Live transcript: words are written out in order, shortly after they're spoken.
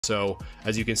So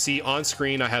as you can see on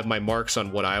screen, I have my marks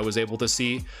on what I was able to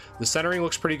see. The centering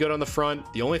looks pretty good on the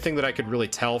front. The only thing that I could really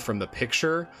tell from the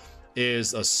picture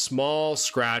is a small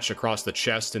scratch across the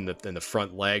chest and the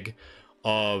front leg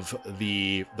of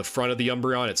the front of the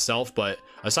Umbreon itself. But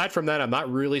aside from that, I'm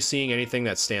not really seeing anything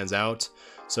that stands out.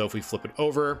 So if we flip it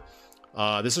over,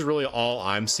 this is really all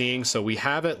I'm seeing. So we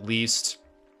have at least,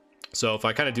 so if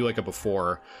I kind of do like a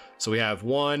before, so we have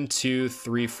 1, 2,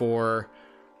 3, 4,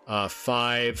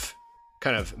 5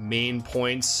 kind of main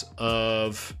points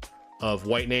of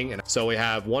whitening. And so we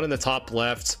have one in the top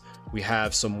left, we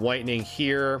have some whitening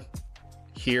here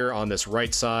on this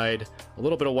right side, a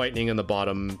little bit of whitening in the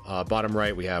bottom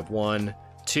right. We have 1,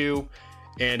 2,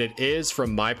 and it is,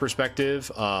 from my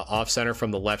perspective, off center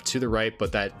from the left to the right,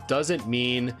 but that doesn't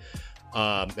mean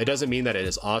it doesn't mean that it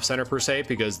is off center per se,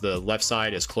 because the left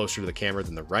side is closer to the camera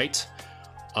than the right.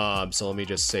 So let me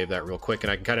just save that real quick,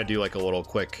 and I can kind of do like a little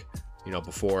quick, you know,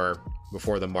 before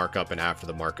the markup and after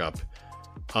the markup.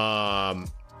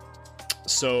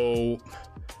 So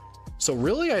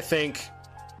really, I think,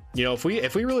 you know, if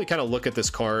we really kind of look at this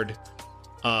card,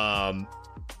 a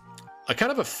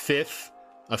kind of a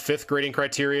fifth grading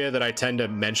criteria that I tend to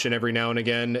mention every now and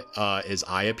again is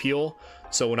eye appeal.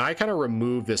 So when I kind of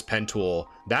remove this pen tool,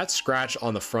 that scratch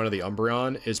on the front of the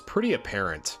Umbreon is pretty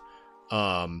apparent.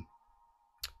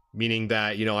 Meaning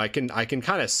that, you know, I can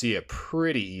kind of see it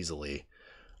pretty easily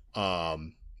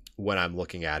when I'm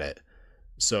looking at it.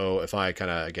 So if I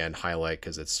kind of, again, highlight,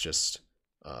 because it's just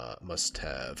must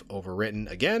have overwritten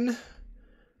again.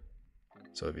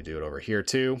 So if you do it over here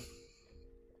too.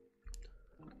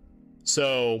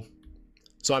 So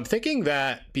I'm thinking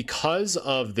that because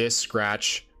of this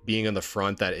scratch being in the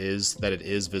front, that it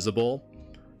is visible.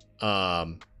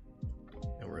 And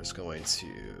we're just going to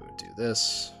do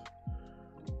this.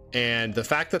 And the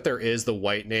fact that there is the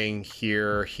whitening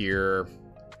here,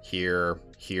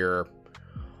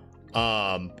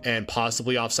 and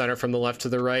possibly off center from the left to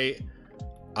the right,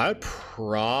 I would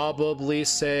probably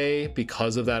say,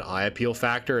 because of that eye appeal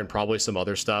factor and probably some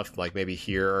other stuff, like maybe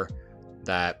here,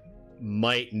 that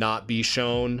might not be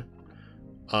shown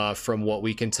from what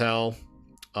we can tell.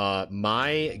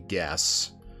 My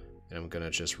guess, and I'm gonna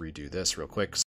just redo this real quick.